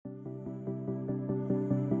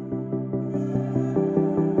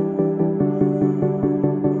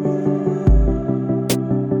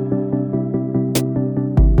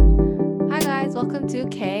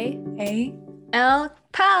KAL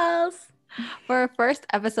Pals. For our first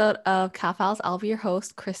episode of KAL Pals, I'll be your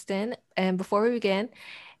host, Kristen. And before we begin,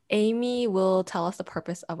 Amy will tell us the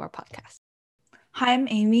purpose of our podcast. Hi, I'm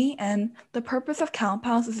Amy, and the purpose of KAL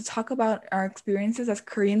Pals is to talk about our experiences as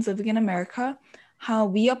Koreans living in America, how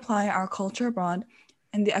we apply our culture abroad,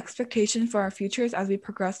 and the expectation for our futures as we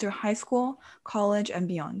progress through high school, college, and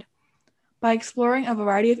beyond. By exploring a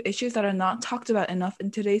variety of issues that are not talked about enough in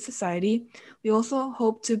today's society, we also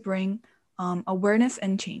hope to bring awareness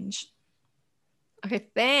and change. Okay,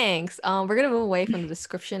 thanks. We're going to move away from the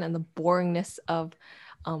description and the boringness of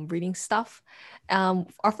reading stuff.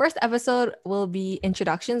 Our first episode will be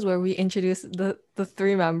introductions, where we introduce the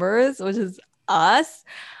three members, which is us.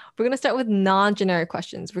 We're going to start with non-generic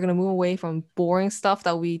questions. We're going to move away from boring stuff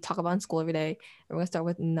that we talk about in school every day. And we're going to start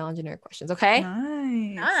with non-generic questions, okay?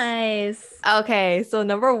 Nice. Okay, so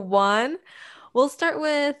number one, we'll start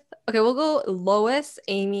with, we'll go Lois,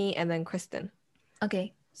 Amy, and then Kristen.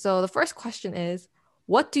 Okay. So the first question is,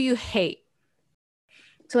 what do you hate?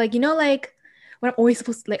 So when I'm always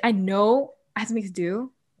supposed to, I know I have something to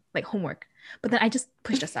do, like homework, but then I just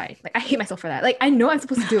push it aside. I hate myself for that. I know I'm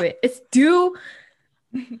supposed to do it. It's due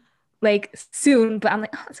soon, but I'm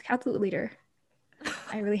it's okay, I'll do it later.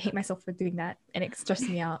 I really hate myself for doing that, and it stresses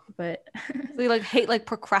me out. But so you hate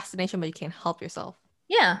procrastination, but you can't help yourself.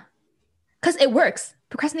 Yeah, because it works.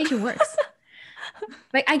 Procrastination works.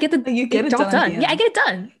 I get you get it job done. Yeah, I get it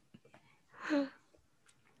done.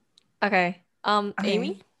 Okay.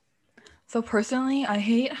 Amy? So personally, I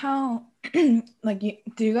hate how do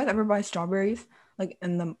you guys ever buy strawberries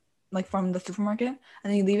in the from the supermarket, and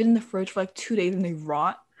then you leave it in the fridge for 2 days and they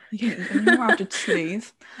rot? You can't eat them anymore after 2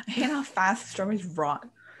 days. I hate how fast strawberries rot.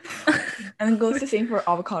 And it goes the same for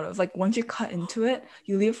avocados. Once you cut into it,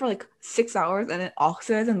 you leave it for 6 hours and it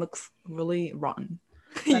oxidizes and looks really rotten.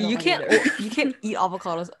 You can't eat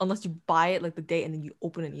avocados unless you buy it the day and then you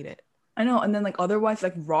open and eat it. I know, and then otherwise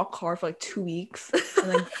rock hard for 2 weeks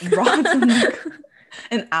and then rots in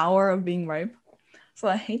an hour of being ripe. So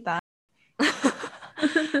I hate that.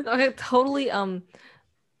 Okay, totally.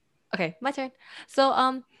 Okay, my turn.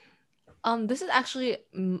 So this is actually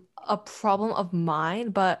a problem of mine,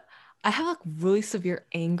 but I have really severe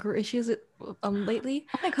anger issues lately.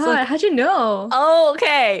 Oh my god, how'd you know? Oh,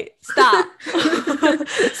 okay. Stop.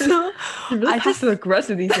 So really passive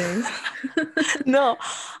aggressive these days. No,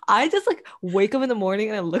 I just wake up in the morning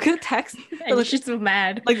and I look at a text and she's so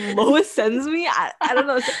mad. Lois sends me. I don't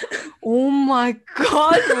know. Oh my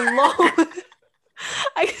god, Lois.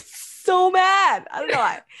 I get so mad. I don't know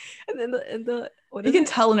why. And then you can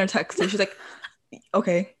tell in her text too. She's like,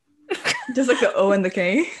 okay. Just the O and the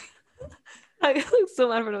K. I get so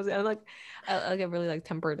mad for nosy. I get really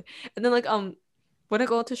tempered. And then when I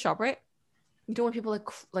go to shop, right? You don't want people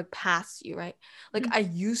pass you, right? I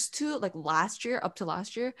used to last year, up to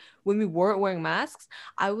last year, when we weren't wearing masks,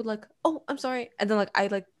 I would oh, I'm sorry, and then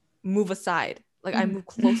I move aside, I move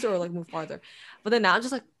closer or move farther. But then now I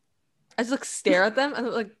just stare at them and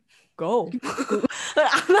I'm go.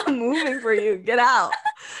 I'm not moving for you. Get out.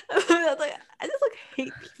 I just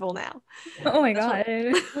hate people now. Oh my god.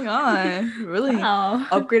 Oh my god. Really? Wow.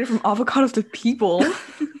 Upgraded from avocados to people.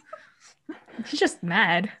 She's just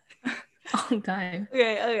mad all the time.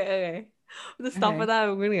 Okay. To stop with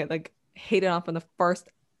that, we're gonna hate it off in the first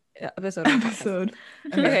episode.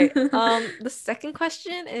 Okay. The second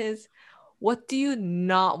question is, what do you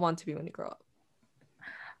not want to be when you grow up?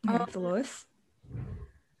 Lois?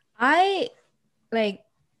 I'm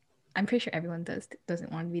pretty sure everyone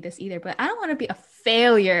doesn't want to be this either, but I don't want to be a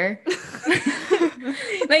failure.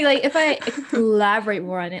 If I could elaborate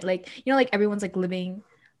more on it, everyone's living,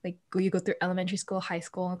 you go through elementary school, high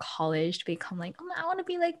school, and college to become I want to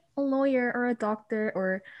be a lawyer or a doctor,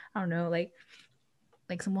 or I don't know,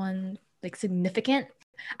 someone significant.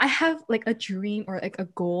 I have a dream or a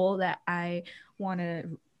goal that I want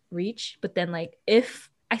to reach, but then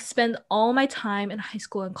if I spend all my time in high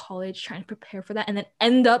school and college trying to prepare for that and then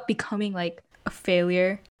end up becoming a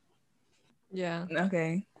failure. Yeah.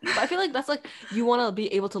 Okay. But I feel that's you want to be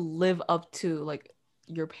able to live up to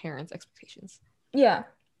your parents' expectations. Yeah.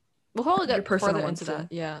 We'll probably get further into that.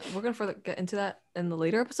 Yeah. We're going to get into that in the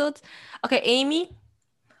later episodes. Okay, Amy?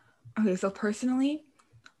 Okay, so personally,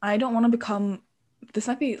 I don't want to become, this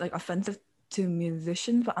might be offensive to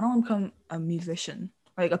musicians, but I don't want to become a musician.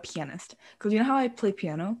 A pianist, because you know how I play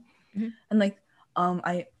piano, and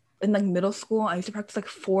I in middle school I used to practice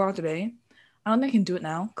 4 hours a day. I don't think I can do it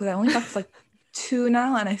now because I only practice 2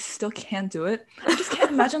 now, and I still can't do it. I just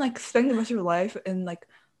can't imagine spending the rest of your life in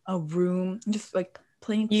a room and just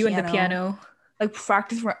playing you piano, and the piano,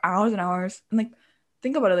 practice for hours and hours, and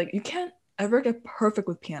think about it, you can't ever get perfect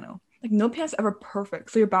with piano. like no pianist is ever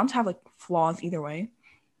perfect, so you're bound to have like flaws either way.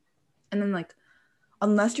 And then like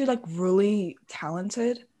unless you're like really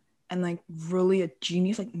talented and like really a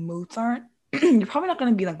genius like Mozart, you're probably not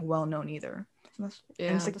going to be like well known either. So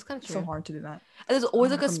and it's like that's kind of so true. hard to do that. And there's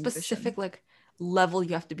always like a Become a musician. specific like level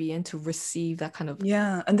you have to be in to receive that kind of.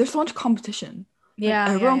 Yeah, and there's so much competition. Yeah,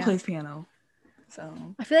 like, everyone yeah. plays piano. So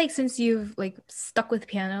I feel like since you've like stuck with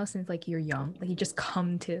piano since like you're young, like you just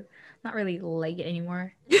come to not really like it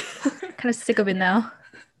anymore. Kind of sick of it now.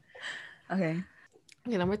 Okay,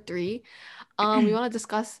 number 3. We want to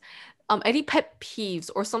discuss any pet peeves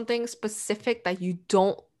or something specific that you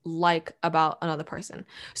don't like about another person.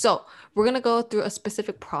 So we're gonna go through a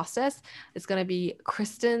specific process. It's gonna be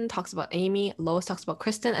Kristen talks about Amy, Lois talks about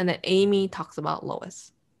Kristen, and then Amy talks about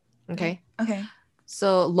Lois. Okay.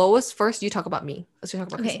 So Lois, first you talk about me. Let's talk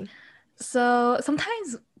about Kristen. So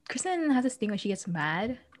sometimes Kristen has this thing when she gets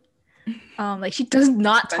mad. Like she does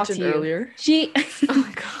not talk to you. Earlier. She Oh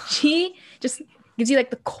my god. she just gives you like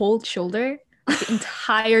the cold shoulder the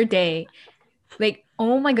entire day. Like,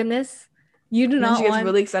 oh my goodness. You do not she gets want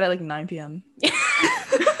really excited at like 9 p.m.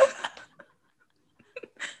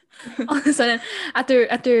 all of a sudden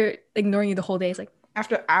after ignoring you the whole day, it's like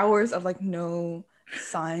After hours of like no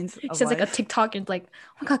signs she of says like a life. TikTok and it's like,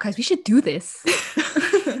 oh my god, guys, we should do this.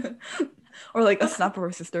 Or like a snap of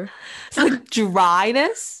her sister. So like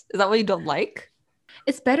dryness, is that what you don't like?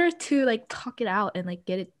 It's better to like talk it out and like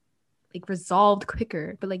get it like resolved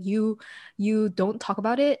quicker, but like you don't talk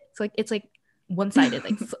about it. So like it's like one-sided.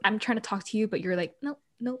 Like so I'm trying to talk to you, but you're like no,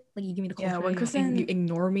 like you give me the cold shoulder, when Kristen, you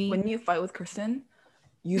ignore me. When you fight with Kristen,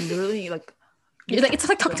 you literally like you're like it's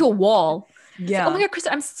like talking to a wall. Yeah. Like, oh my god,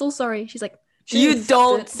 Kristen, I'm so sorry. She's like, you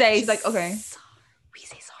don't say. She's like, okay. Sorry. We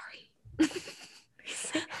say sorry.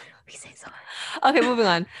 we say sorry. Okay, moving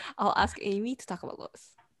on. I'll ask Amy to talk about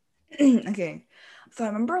Lois. Okay. So I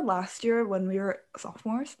remember last year when we were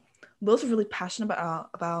sophomores, Lois was really passionate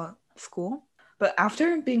about school. But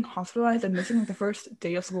after being hospitalized and missing like the first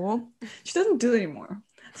day of school, she doesn't do it anymore.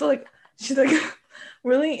 So like she's like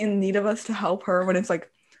really in need of us to help her when it's like,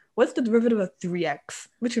 what's the derivative of 3x?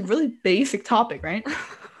 Which is a really basic topic, right?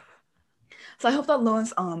 So I hope that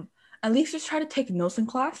Lois at least just try to take notes in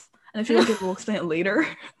class. And if you don't get it, we'll explain it later.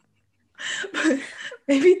 But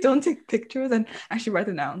maybe don't take pictures and actually write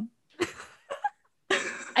them down.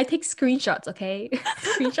 I take screenshots, okay?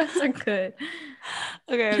 Screenshots are good.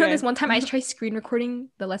 Okay. You know, this one time I tried screen recording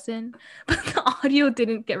the lesson, but the audio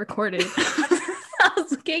didn't get recorded. I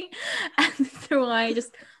was looking at the eye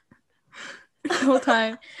just the whole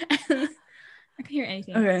time, and I couldn't hear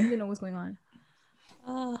anything. Okay. I didn't know what's going on.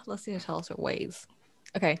 Let's see her tell us her ways.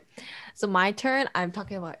 Okay, so my turn. I'm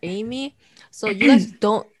talking about Amy. So you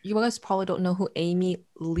guys probably don't know who Amy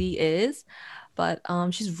Lee is, but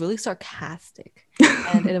she's really sarcastic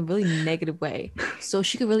and in a really negative way. So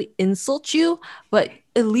she could really insult you, but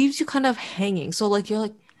it leaves you kind of hanging. So like you're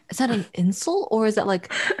like, is that an insult or is that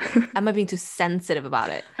like, am I being too sensitive about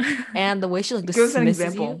it? And the way she like dismisses Give us an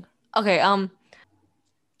example. you. Okay, okay,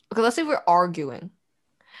 let's say we're arguing,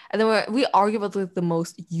 and then we argue about like the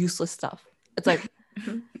most useless stuff. It's like,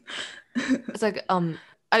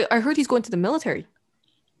 I heard he's going to the military,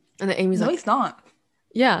 and then Amy's no, like, he's not.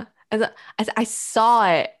 yeah. And I saw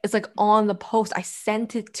it. It's like on the post. I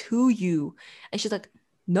sent it to you. And she's like,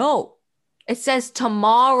 no, it says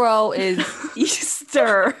tomorrow is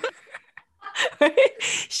Easter. Right?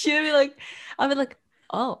 She'd be like, I'd be like,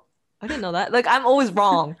 oh, I didn't know that. Like, I'm always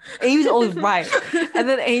wrong. Amy's always right. And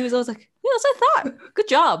then Amy's always like, yeah, that's what I thought. Good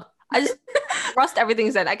job. I just trust everything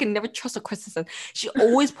he said. I can never trust what Kristen said. She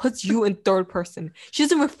always puts you in third person. She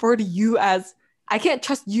doesn't refer to you as, I can't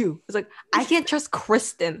trust you. It's like, I can't trust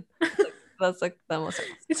Kristen. That's like the most.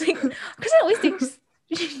 It's like Kristen always thinks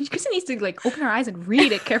Kristen needs to like open her eyes and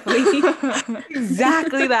read it carefully.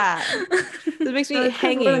 Exactly that. It makes me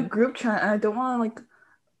hanging. We're in a group chat, and I don't want to like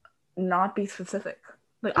not be specific.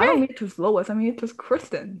 Like I don't mean to Lois. I mean to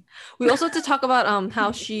Kristen. We also have to talk about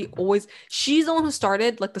how she's the one who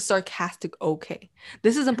started like the sarcastic okay.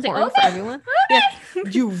 This is important like, okay, for everyone. Okay. Yeah.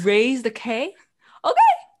 You raise the K.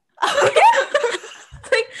 Okay.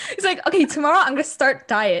 It's like, okay, tomorrow I'm gonna start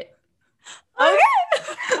diet. Okay.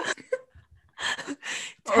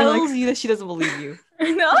 Tells like, you that she doesn't believe you.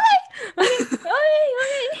 No, okay.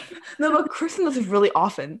 No, but Kristen does this really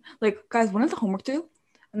often. Like, guys, when is the homework due?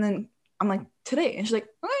 And then I'm like, today. And she's like,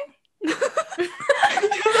 okay.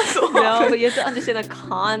 No, but you have to understand the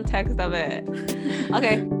context of it.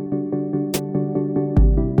 Okay.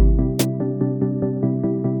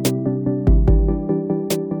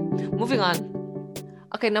 Moving on.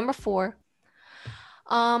 Okay, number 4.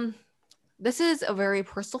 This is a very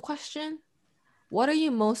personal question. What are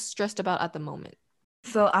you most stressed about at the moment?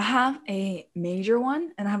 So I have a major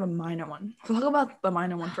one and I have a minor one. So talk about the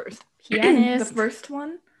minor one first. The Pianist. first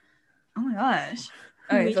one, oh my gosh.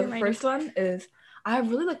 Okay, Major, so the minor. first one is I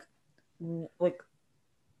have really like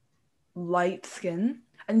light skin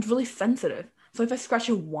and really sensitive. So if I scratch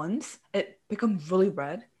it once, it becomes really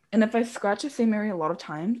red. And if I scratch the same area a lot of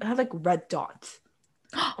times, it has like red dots.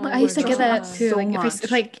 Oh, Oh I my used to get that God. too. So Like if much.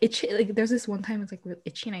 it's like itchy, like there's this one time it's like really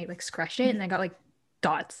itchy and I like scratched it and I got like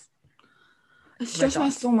dots. It stressed me out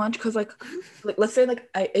dots. so much because like let's say like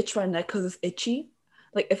I itch my neck because it's itchy.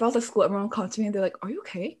 Like if I was at school, everyone would come to me and they're like, "Are you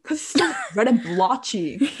okay?" Because it's so red and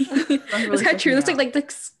blotchy. That's really kind of stressed true. me It's out. like the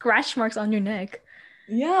scratch marks on your neck.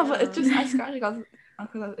 Yeah, but it's Yeah. just I scratched because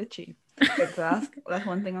I was itchy. Okay, so that's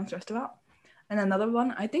one thing I'm stressed about. And another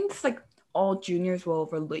one, I think it's like all juniors will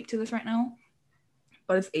relate to this right now,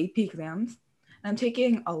 but it's AP exams. And I'm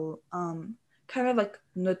taking a kind of like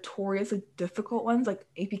notoriously difficult ones like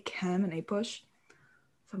AP Chem and APUSH.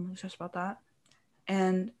 So I'm really stressed about that.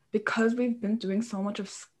 And because we've been doing so much of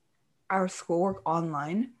our schoolwork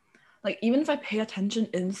online, like even if I pay attention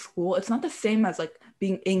in school, it's not the same as like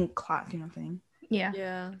being in class, you know what I'm saying? Yeah.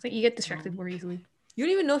 Yeah. It's like you get distracted more easily. You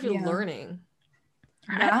don't even know if you're Yeah. learning.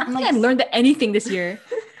 I Yeah, don't and think like I learned anything this year.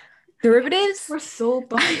 Derivatives? we're so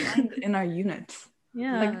behind in our units.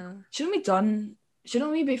 Yeah. Like,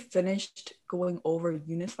 shouldn't we be finished going over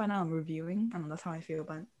units by now and reviewing? I don't know, that's how I feel,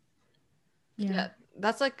 but Yeah,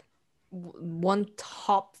 that's like one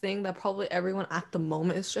top thing that probably everyone at the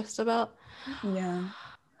moment is stressed about. yeah.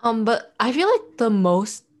 But I feel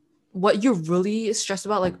like what you're really stressed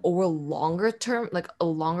about, like over a longer term, like a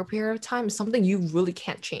longer period of time, is something you really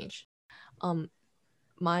can't change.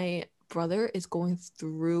 My brother is going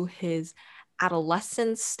through his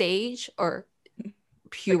adolescent stage or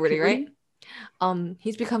puberty, right?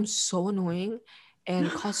 He's become so annoying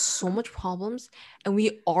and caused so much problems, and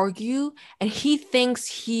we argue and he thinks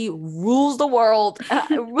he rules the world.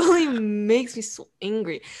 It really makes me so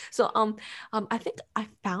angry. So I think I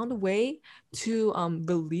found a way to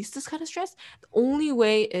release this kind of stress. The only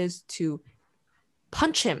way is to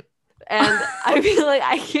punch him. And I feel like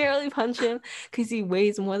I can't really punch him because he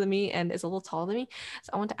weighs more than me and is a little taller than me. So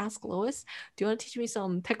I want to ask Lois, do you want to teach me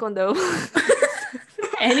some taekwondo?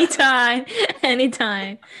 Anytime.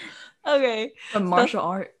 Okay. The martial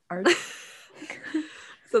arts.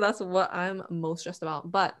 So that's what I'm most stressed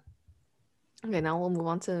about. But okay, now we'll move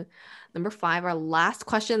on to number 5, our last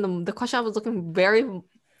question. The question I was looking very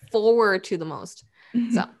forward to the most.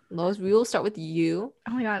 So Lois, we will start with you.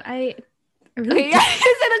 Oh my god, I really Okay, yeah,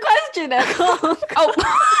 you said a question. Oh.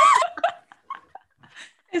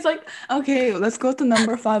 It's like, okay, let's go to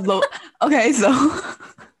number 5. Okay, so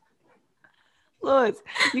Lois,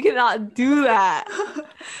 you cannot do that.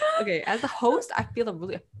 Okay, as a host, I feel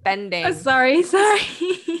really offending. sorry. I thought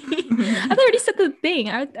I already said the thing.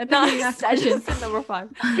 I No, thought you asked I question. just said number 5.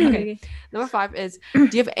 Okay. Okay. Number 5 is, do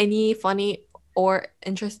you have any funny or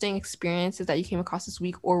interesting experiences that you came across this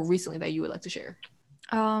week or recently that you would like to share?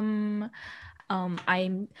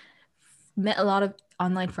 I met a lot of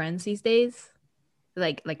online friends these days,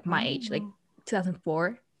 like my age, like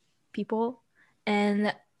 2004 people, and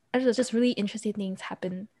I don't know, just really interesting things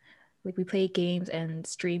happen. Like we play games and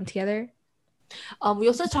stream together. We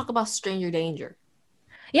also talk about stranger danger.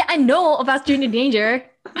 Yeah, I know about Stranger Danger.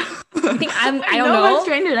 You think I don't know? about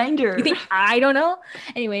Stranger Danger. You think I don't know?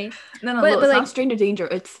 Anyway, no, but it's like not Stranger Danger.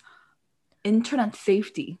 It's internet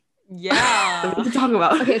safety. Yeah. To talk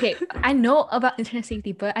about. okay. I know about internet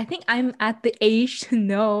safety, but I think I'm at the age to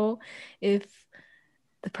know if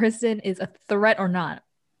the person is a threat or not.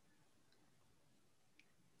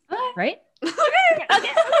 Right?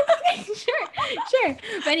 Okay. Sure.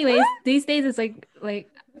 But anyways, these days it's like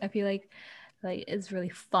I feel like it's really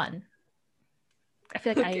fun. I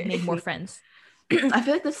feel like I make more friends. I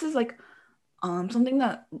feel like this is like something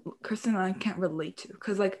that Kristen and I can't relate to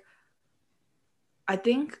because like I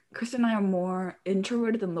think Kristen and I are more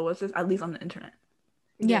introverted than Lois is, at least on the internet.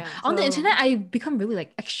 Yeah. On the so- internet I become really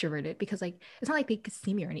like extroverted because like it's not like they could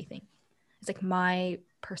see me or anything. It's like my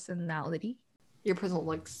personality. Your personal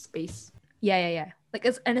like space. Yeah. Like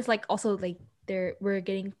it's like also like we're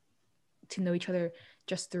getting to know each other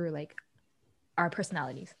just through like our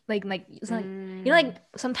personalities. Like it's like you know like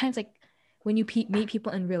sometimes like when you meet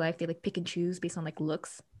people in real life they like pick and choose based on like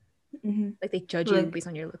looks. Mhm. Like they judge Like- you based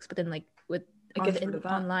on your looks, but then like with It gets rid of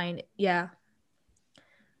that. online, yeah,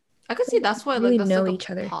 I could see that's why really like that's know like each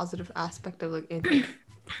a other. positive aspect of like in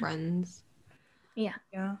friends. Yeah.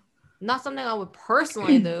 Not something I would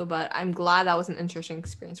personally do, but I'm glad that was an interesting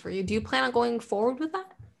experience for you. Do you plan on going forward with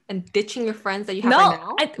that and ditching your friends that you have right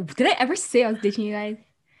now? Did I ever say I was ditching you guys?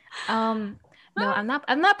 No, I'm not.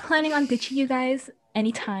 I'm not planning on ditching you guys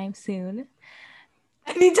anytime soon.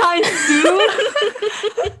 Anytime soon.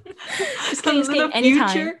 Just kidding. Just In the kidding. Anytime.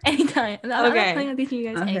 future? Anytime. I'm not Okay. planning on ditching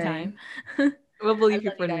you guys Okay. anytime. We'll believe you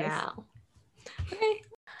love for you guys. now. Okay.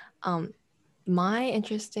 My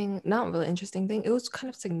not really interesting thing. It was kind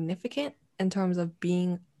of significant in terms of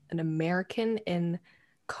being an American in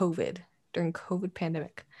COVID during COVID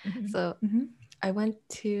pandemic. Mhm. So Mhm. I went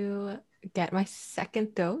to get my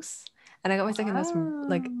second dose, and I got my second dose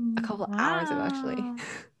like a couple of hours ago. Actually, Wow.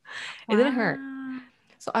 it didn't hurt. Wow.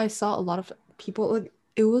 So I saw a lot of people. Like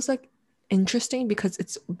it was like interesting because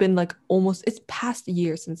it's been like it's past a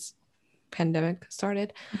year since pandemic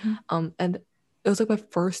started. Mhm. And it was like my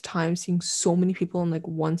first time seeing so many people in like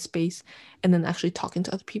one space and then actually talking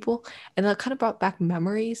to other people, and that kind of brought back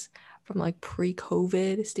memories from like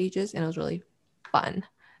pre-COVID stages, and it was really fun.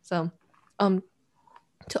 So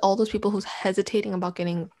to all those people who's hesitating about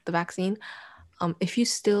getting the vaccine, if you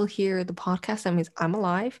still hear the podcast, that means I'm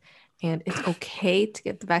alive and it's okay to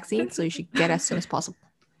get the vaccine, so you should get as soon as possible.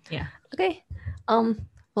 Yeah. Okay.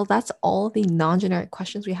 Well, that's all the non-generic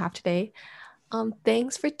questions we have today.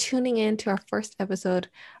 Thanks for tuning in to our first episode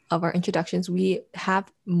of our introductions. We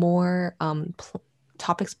have more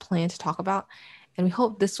topics planned to talk about, and we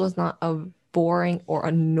hope this was not a boring or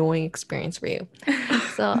annoying experience for you.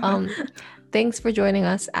 So thanks for joining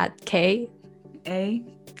us at KAL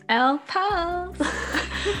KAL Pals.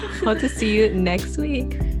 Hope to see you next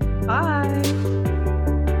week. Bye.